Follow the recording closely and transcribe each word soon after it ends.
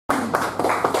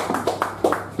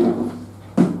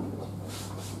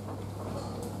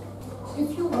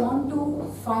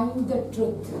find the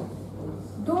truth.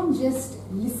 Don't just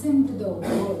listen to the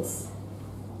words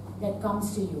that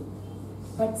comes to you,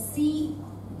 but see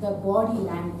the body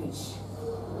language,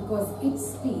 because it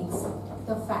speaks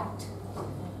the fact.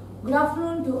 Good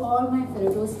afternoon to all my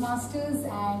fellow Toastmasters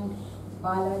and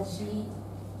Balaji,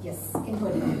 yes, in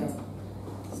particular.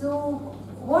 So,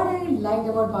 what I liked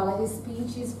about Balaji's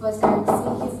speech is, first I would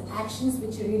see his actions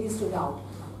which really stood out.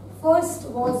 First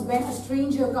was when a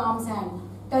stranger comes and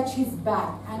touches his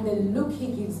back and the look he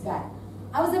gives back.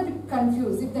 I was a bit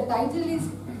confused if the title is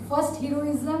First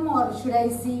Heroism, or should I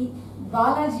see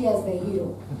Balaji as the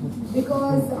hero?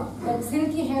 Because that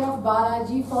silky hair of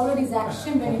Balaji followed his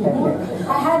action when he moved.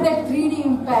 I had that 3D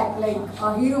impact, like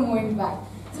a hero moving back.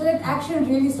 So that action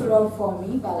really stood out for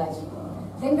me,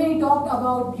 Balaji. Then when he talked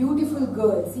about beautiful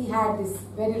girls, he had this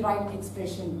very right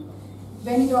expression.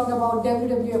 When he talked about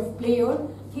WWF player,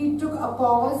 he took a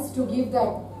pause to give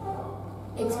that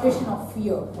expression of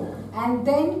fear. And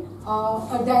then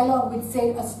a dialogue which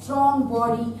said a strong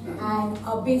body and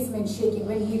a basement shaking,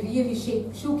 when he really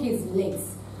shook his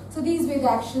legs. So these were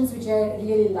the actions which I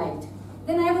really liked.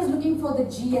 Then I was looking for the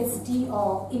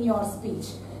GST in your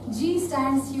speech. G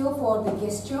stands here for the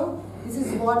gesture. This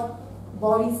is what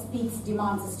body speaks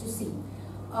demands us to see.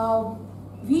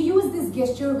 We use this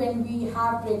gesture when we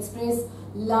have to express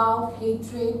love,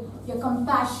 hatred, your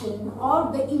compassion,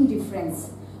 or the indifference.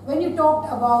 When you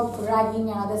talked about ragging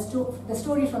and the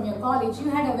story from your college, you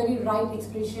had a very right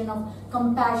expression of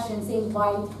compassion, saying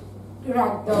why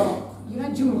rag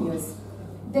the juniors.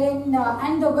 Then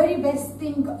and the very best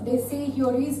thing they say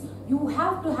here is you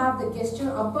have to have the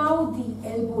gesture above the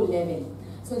elbow level,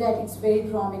 so that it's very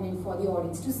prominent for the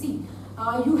audience to see.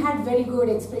 You had very good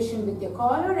expression with your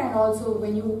collar, and also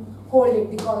when you hold it,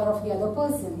 the collar of the other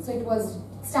person. So it was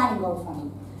standing out for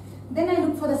me. Then I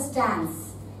looked for the stance.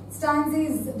 Stance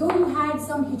is, though you had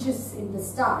some hitches in the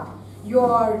start,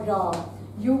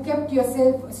 you kept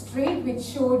yourself straight, which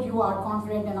showed you are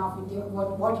confident enough with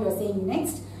what you are saying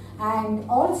next. And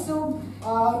also,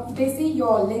 they say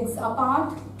your legs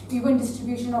apart, even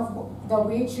distribution of the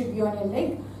weight should be on your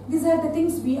leg. These are the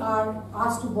things we are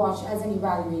asked to watch as an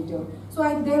evaluator. So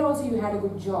there also you had a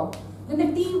good job. Then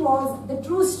the T was the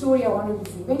true story I wanted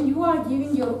to see. When you are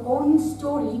giving your own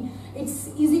story, it's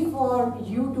easy for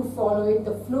you to follow it.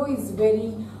 The flow is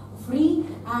very free,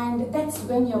 and that's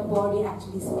when your body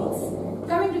actually speaks.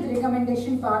 Coming to the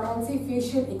recommendation part, I'll say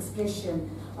facial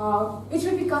expression. It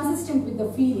should be consistent with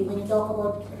the feeling. When you talk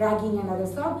about ragging and other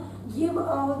stuff, give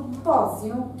a pause,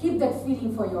 keep that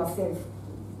feeling for yourself.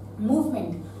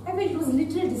 Movement. I felt it was a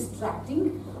little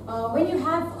distracting. When you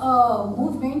have a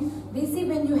movement, they say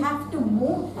when you have to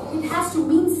move, it has to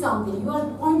mean something. You are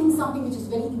pointing something which is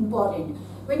very important.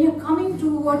 When you're coming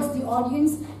towards the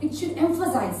audience, it should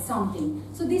emphasize something.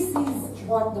 So this is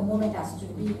what the moment has to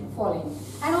be following.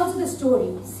 And also the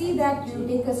story. See that you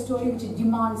take a story which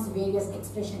demands various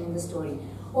expression in the story.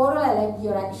 Overall, I liked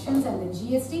your actions and the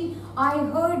GST. I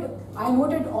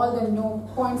noted all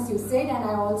the points you said, and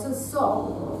I also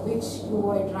saw which you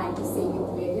were trying to say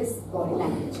with various body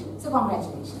language. So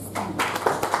congratulations. Thank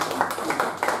you.